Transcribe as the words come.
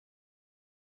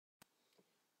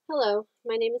Hello,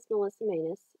 my name is Melissa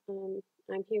Manus.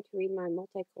 I'm here to read my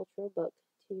multicultural book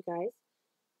to you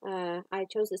guys. I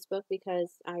chose this book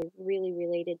because I really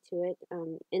related to it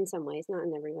in some ways, not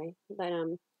in every way, but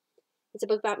it's a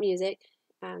book about music,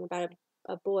 about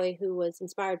a boy who was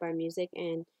inspired by music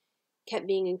and kept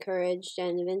being encouraged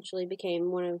and eventually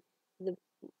became one of the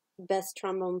best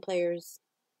trombone players,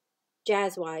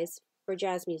 jazz-wise, for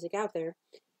jazz music out there.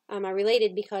 I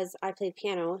related because I played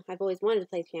piano. I've always wanted to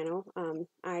play piano.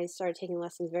 I started taking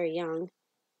lessons very young.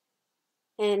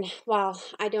 And while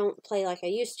I don't play like I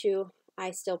used to,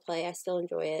 I still play. I still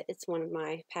enjoy it. It's one of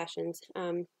my passions.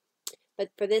 But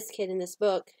for this kid in this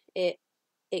book, it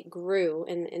grew,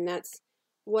 and that's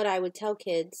what I would tell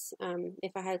kids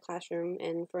if I had a classroom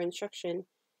and for instruction.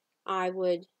 I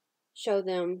would show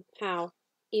them how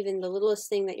even the littlest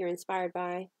thing that you're inspired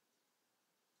by,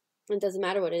 it doesn't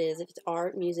matter what it is, if it's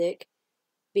art, music,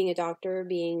 being a doctor,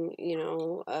 being,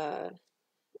 a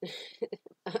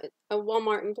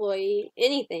Walmart employee,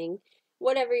 anything,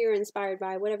 whatever you're inspired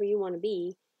by, whatever you want to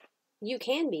be, you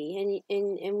can be,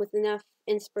 and with enough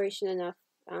inspiration, enough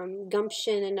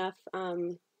gumption, enough,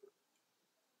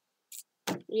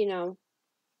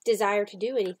 desire to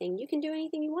do anything, you can do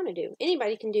anything you want to do.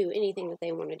 Anybody can do anything that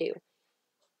they want to do.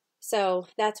 So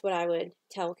that's what I would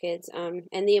tell kids,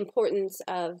 and the importance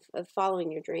of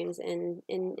following your dreams and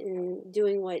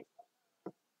doing what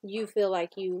you feel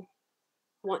like you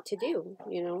want to do,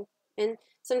 And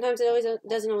sometimes it always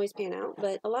doesn't always pan out,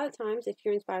 but a lot of times if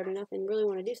you're inspired enough and really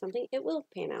want to do something, it will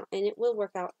pan out and it will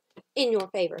work out in your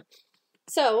favor.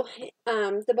 So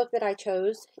the book that I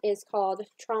chose is called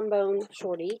Trombone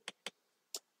Shorty.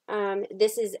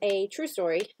 This is a true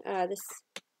story. This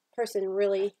person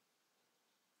really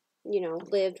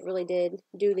lived, really did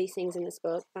do these things in this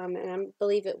book. And I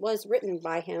believe it was written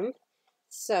by him,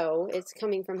 so it's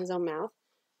coming from his own mouth.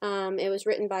 It was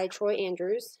written by Troy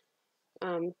Andrews,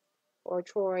 or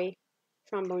Troy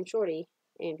Trombone Shorty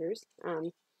Andrews.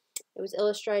 It was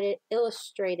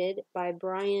illustrated by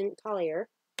Bryan Collier,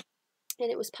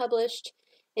 and it was published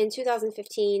in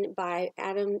 2015 by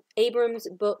Abrams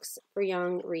Books for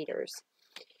Young Readers.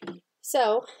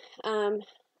 So,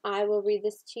 I will read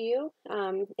this to you.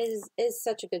 It is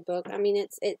such a good book. I mean,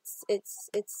 it's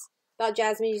about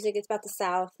jazz music. It's about the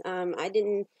South. I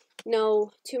didn't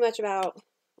know too much about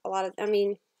a lot of. I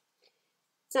mean,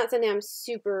 it's not something I'm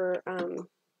super. I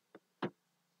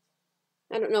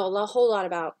don't know a whole lot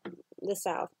about the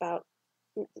South, about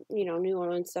New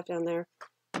Orleans stuff down there.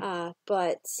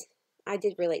 But I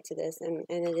did relate to this, and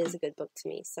it is a good book to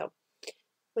me. So,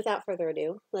 without further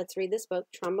ado, let's read this book,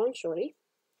 Trombone Shorty.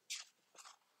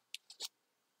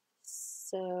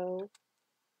 So,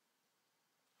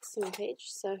 same page.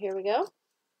 So here we go.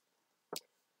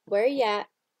 Where you at?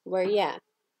 Where you at?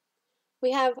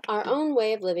 We have our own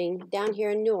way of living down here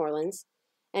in New Orleans,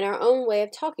 and our own way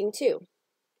of talking too.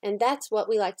 And that's what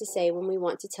we like to say when we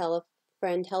want to tell a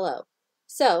friend hello.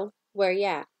 So, where you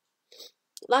at?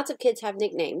 Lots of kids have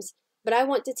nicknames, but I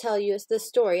want to tell you the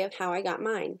story of how I got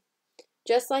mine.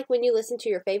 Just like when you listen to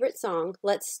your favorite song,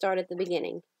 let's start at the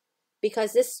beginning,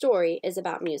 because this story is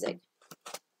about music.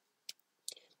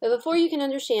 But before you can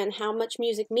understand how much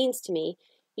music means to me,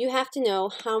 you have to know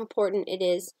how important it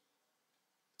is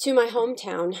to my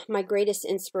hometown, my greatest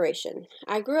inspiration.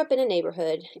 I grew up in a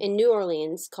neighborhood in New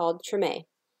Orleans called Treme.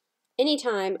 Any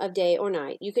time of day or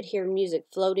night, you could hear music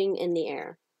floating in the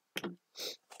air.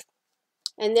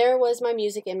 And there was my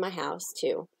music in my house,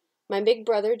 too. My big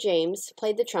brother, James,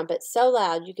 played the trumpet so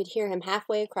loud you could hear him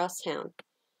halfway across town.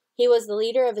 He was the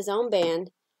leader of his own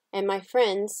band, and my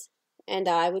friends and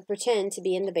I would pretend to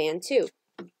be in the band, too.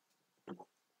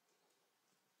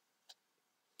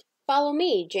 Follow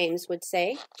me, James would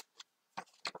say.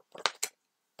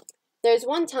 There's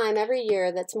one time every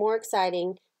year that's more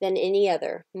exciting than any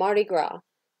other, Mardi Gras.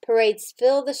 Parades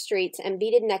fill the streets and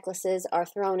beaded necklaces are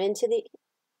thrown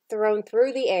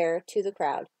through the air to the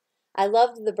crowd. I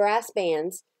loved the brass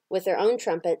bands with their own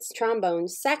trumpets,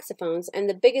 trombones, saxophones, and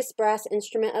the biggest brass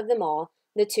instrument of them all,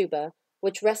 the tuba,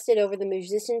 which rested over the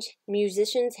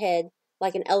musician's head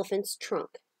like an elephant's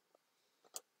trunk.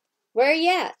 Where you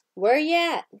at? Where you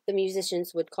at? The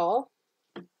musicians would call.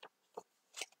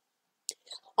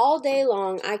 All day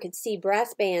long I could see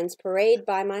brass bands parade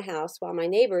by my house while my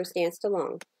neighbors danced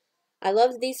along. I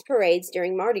loved these parades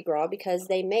during Mardi Gras because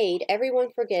they made everyone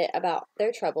forget about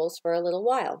their troubles for a little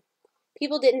while.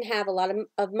 People didn't have a lot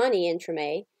of money in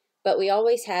Treme, but we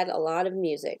always had a lot of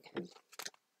music.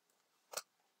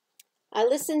 I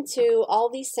listened to all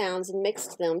these sounds and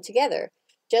mixed them together,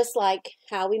 just like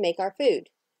how we make our food.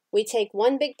 We take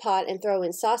one big pot and throw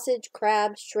in sausage,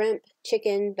 crab, shrimp,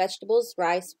 chicken, vegetables,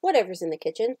 rice, whatever's in the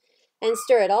kitchen, and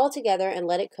stir it all together and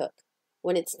let it cook.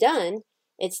 When it's done,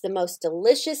 it's the most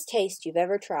delicious taste you've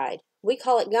ever tried. We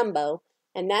call it gumbo,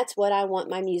 and that's what I want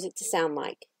my music to sound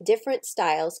like. Different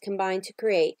styles combined to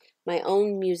create my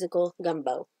own musical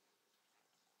gumbo.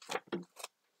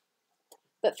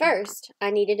 But first, I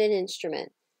needed an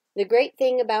instrument. The great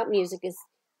thing about music is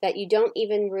that you don't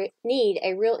even need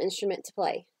a real instrument to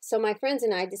play. So my friends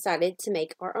and I decided to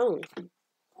make our own.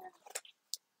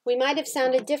 We might have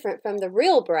sounded different from the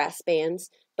real brass bands,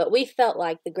 but we felt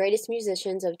like the greatest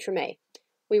musicians of Treme.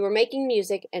 We were making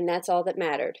music, and that's all that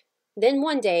mattered. Then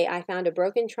one day, I found a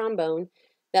broken trombone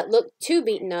that looked too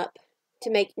beaten up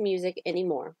to make music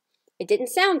anymore. It didn't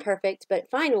sound perfect, but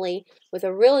finally, with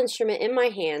a real instrument in my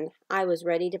hand, I was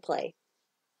ready to play.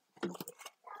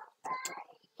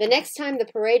 The next time the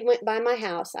parade went by my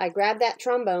house, I grabbed that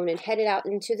trombone and headed out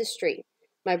into the street.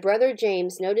 My brother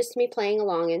James noticed me playing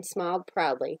along and smiled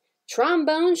proudly.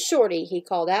 "Trombone Shorty," he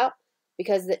called out,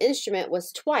 because the instrument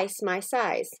was twice my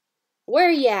size. "Where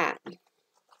ya at?"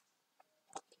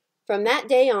 From that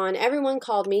day on, everyone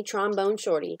called me Trombone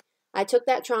Shorty. I took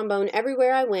that trombone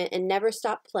everywhere I went and never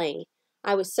stopped playing.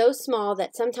 I was so small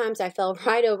that sometimes I fell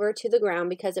right over to the ground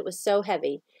because it was so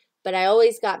heavy, but I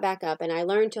always got back up and I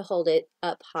learned to hold it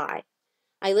up high.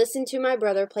 I listened to my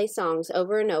brother play songs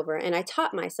over and over, and I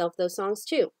taught myself those songs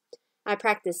too. I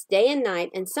practiced day and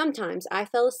night, and sometimes I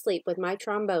fell asleep with my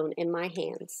trombone in my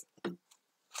hands.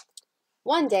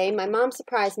 One day, my mom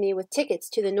surprised me with tickets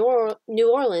to the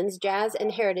New Orleans Jazz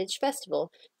and Heritage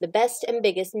Festival, the best and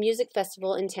biggest music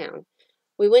festival in town.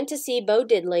 We went to see Bo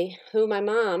Diddley, who my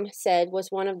mom said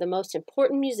was one of the most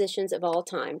important musicians of all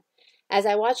time. As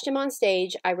I watched him on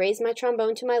stage, I raised my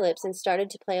trombone to my lips and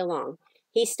started to play along.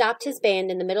 He stopped his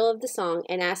band in the middle of the song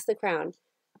and asked the crowd,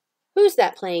 "Who's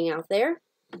that playing out there?"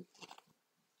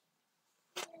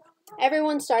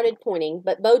 Everyone started pointing,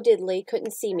 but Bo Diddley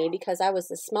couldn't see me because I was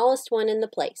the smallest one in the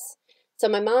place. So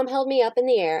my mom held me up in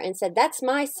the air and said, "That's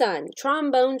my son,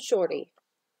 Trombone Shorty."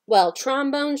 "Well,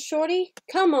 Trombone Shorty,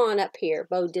 come on up here,"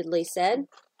 Bo Diddley said.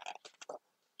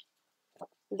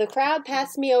 The crowd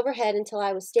passed me overhead until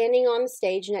I was standing on the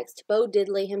stage next to Bo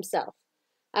Diddley himself.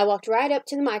 I walked right up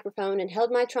to the microphone and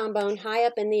held my trombone high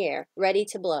up in the air, ready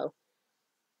to blow.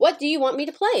 "What do you want me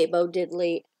to play?" Bo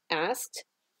Diddley asked.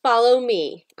 "Follow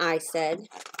me," I said.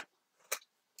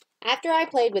 After I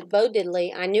played with Bo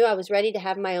Diddley, I knew I was ready to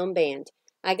have my own band.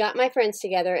 I got my friends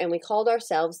together and we called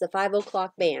ourselves the 5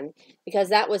 o'clock band because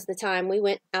that was the time we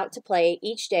went out to play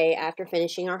each day after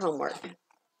finishing our homework.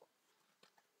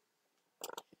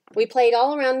 We played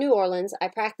all around New Orleans. I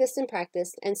practiced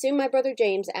and soon my brother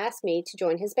James asked me to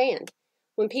join his band.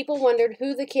 When people wondered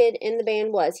who the kid in the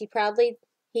band was, he'd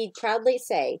proudly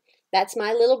say, "That's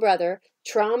my little brother,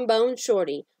 Trombone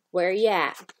Shorty. Where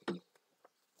ya at?"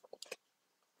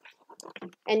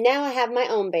 And now I have my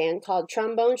own band called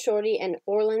Trombone Shorty and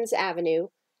Orleans Avenue,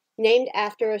 named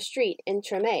after a street in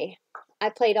Treme. I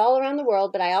played all around the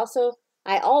world, but I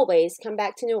always come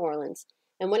back to New Orleans.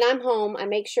 And when I'm home, I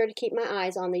make sure to keep my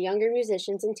eyes on the younger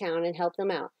musicians in town and help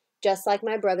them out, just like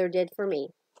my brother did for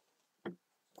me.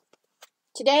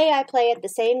 Today I play at the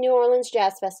same New Orleans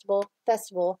Jazz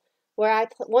Festival where I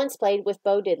once played with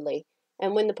Bo Diddley.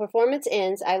 And when the performance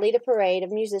ends, I lead a parade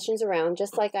of musicians around,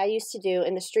 just like I used to do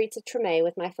in the streets of Treme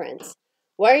with my friends.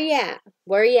 "Where ya at?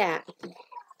 Where ya at?"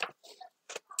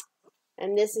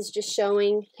 And this is just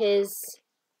showing his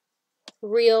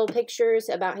real pictures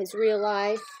about his real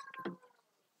life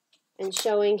and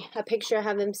showing a picture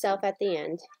of himself at the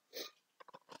end.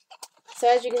 So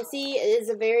as you can see, it is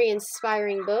a very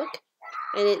inspiring book,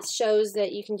 and it shows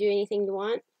that you can do anything you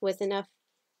want with enough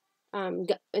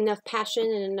passion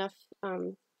and enough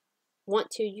want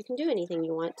to. You can do anything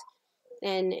you want.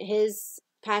 And his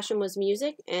passion was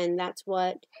music, and that's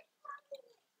what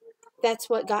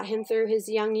got him through his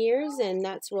young years, and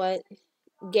that's what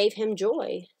gave him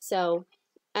joy. So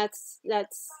that's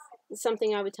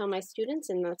something I would tell my students,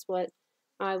 and that's what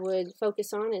I would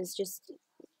focus on, is just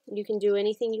you can do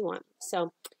anything you want.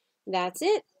 So that's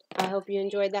it. I hope you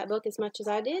enjoyed that book as much as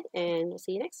I did, and we'll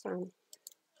see you next time.